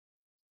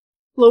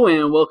Hello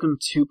and welcome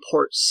to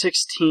part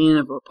 16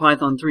 of our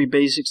Python 3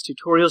 Basics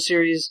tutorial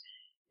series.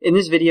 In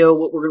this video,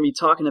 what we're going to be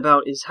talking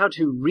about is how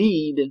to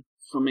read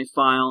from a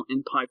file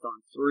in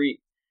Python 3.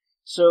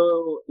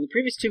 So, in the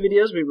previous two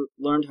videos, we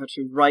learned how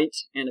to write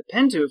and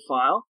append to a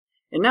file,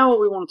 and now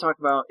what we want to talk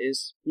about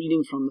is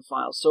reading from the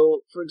file. So,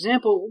 for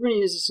example, we're going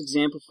to use this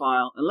example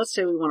file, and let's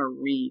say we want to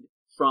read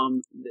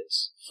from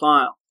this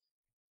file.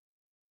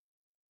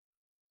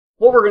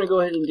 What we're going to go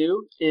ahead and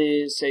do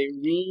is say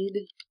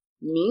read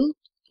me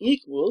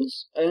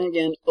equals, and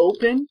again,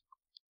 open,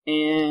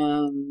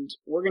 and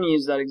we're going to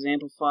use that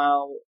example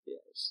file.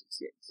 Yes, it's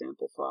the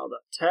example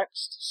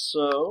file.txt.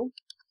 So,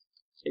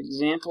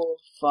 example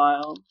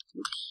file.txt,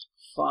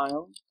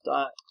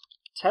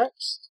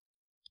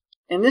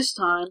 and this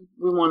time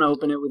we want to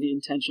open it with the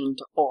intention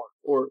to R,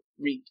 or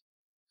read.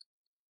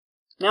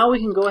 Now we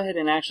can go ahead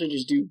and actually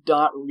just do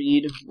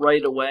 .read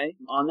right away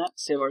on that,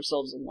 save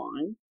ourselves a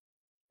line.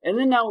 And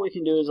then now what we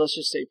can do is let's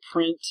just say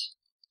print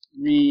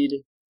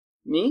read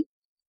me.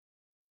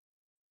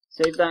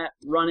 Save that,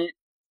 run it,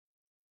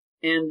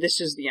 and this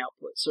is the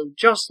output. So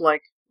just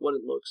like what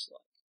it looks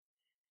like.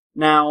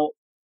 Now,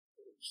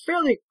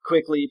 fairly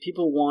quickly,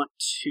 people want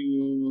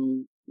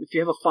to, if you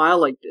have a file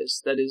like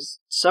this that is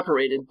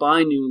separated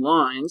by new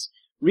lines,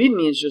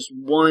 readme is just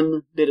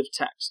one bit of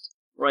text,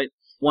 right?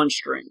 One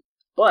string.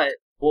 But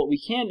what we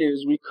can do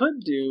is we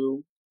could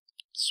do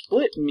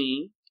split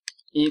me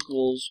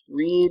equals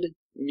read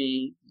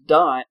me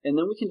dot, and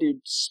then we can do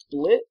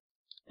split,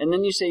 and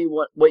then you say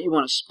what you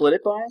want to split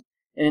it by.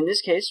 And in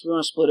this case, we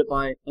want to split it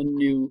by a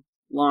new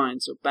line.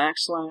 So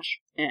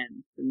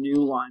 \n, the new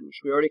line,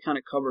 which we already kind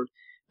of covered.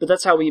 But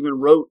that's how we even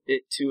wrote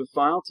it to a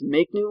file to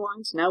make new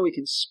lines. Now we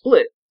can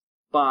split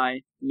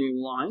by new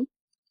line.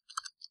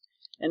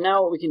 And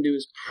now what we can do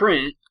is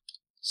print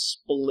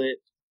split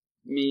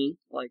me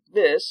like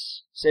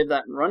this. Save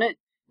that and run it.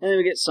 And then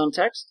we get some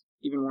text,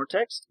 even more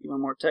text,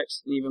 even more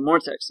text, and even more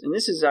text. And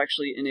this is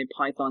actually in a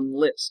Python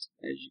list,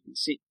 as you can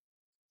see.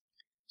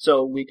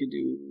 So we could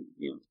do,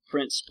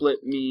 print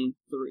split me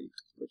 3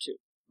 or 2.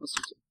 Let's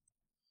do 2.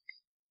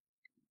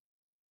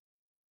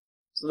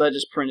 So that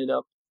just printed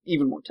up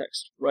even more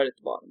text right at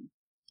the bottom.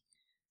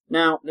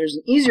 Now, there's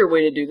an easier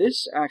way to do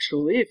this,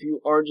 actually, if you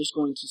are just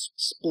going to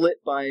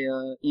split by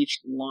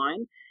each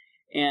line.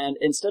 And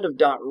instead of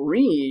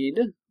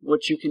 .read,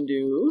 what you can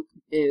do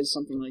is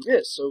something like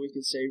this. So we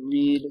could say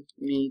read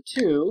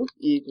me2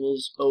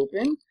 equals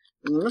open,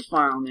 and then the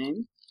file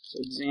name, so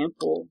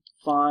example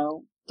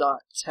file.txt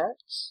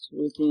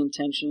with the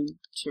intention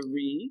to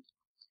read.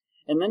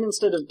 And then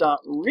instead of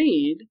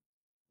 .read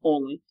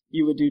only,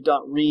 you would do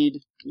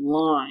 .read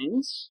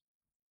lines.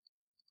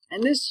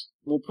 And this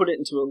will put it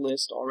into a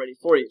list already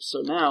for you.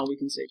 So now we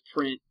can say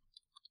print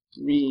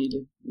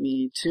read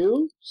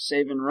me2,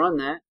 save and run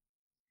that.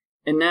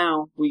 And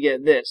now we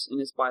get this, and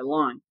it's by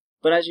line.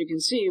 But as you can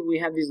see, we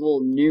have these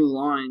little new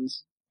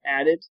lines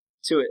added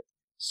to it.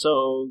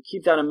 So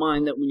keep that in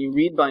mind that when you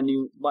read by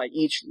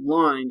each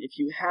line, if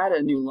you had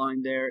a new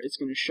line there, it's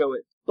going to show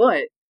it.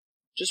 But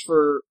just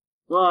for,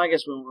 well, I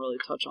guess we won't really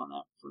touch on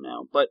that for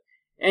now. But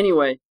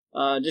anyway,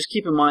 just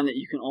keep in mind that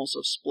you can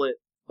also split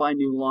by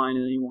new line,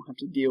 and then you won't have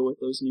to deal with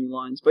those new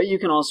lines. But you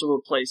can also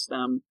replace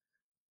them.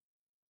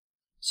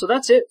 So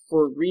that's it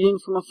for reading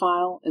from a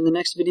file. In the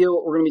next video,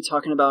 what we're going to be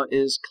talking about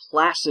is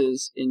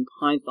classes in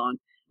Python.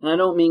 And I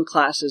don't mean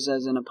classes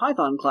as in a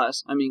Python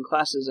class. I mean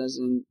classes as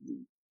in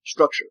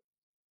structure.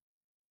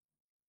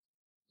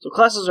 So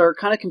classes are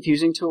kind of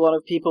confusing to a lot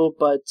of people,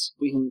 but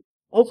we can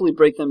hopefully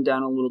break them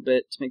down a little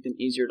bit to make them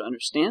easier to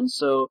understand.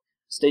 So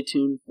stay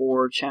tuned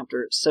for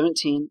chapter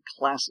 17,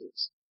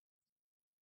 classes.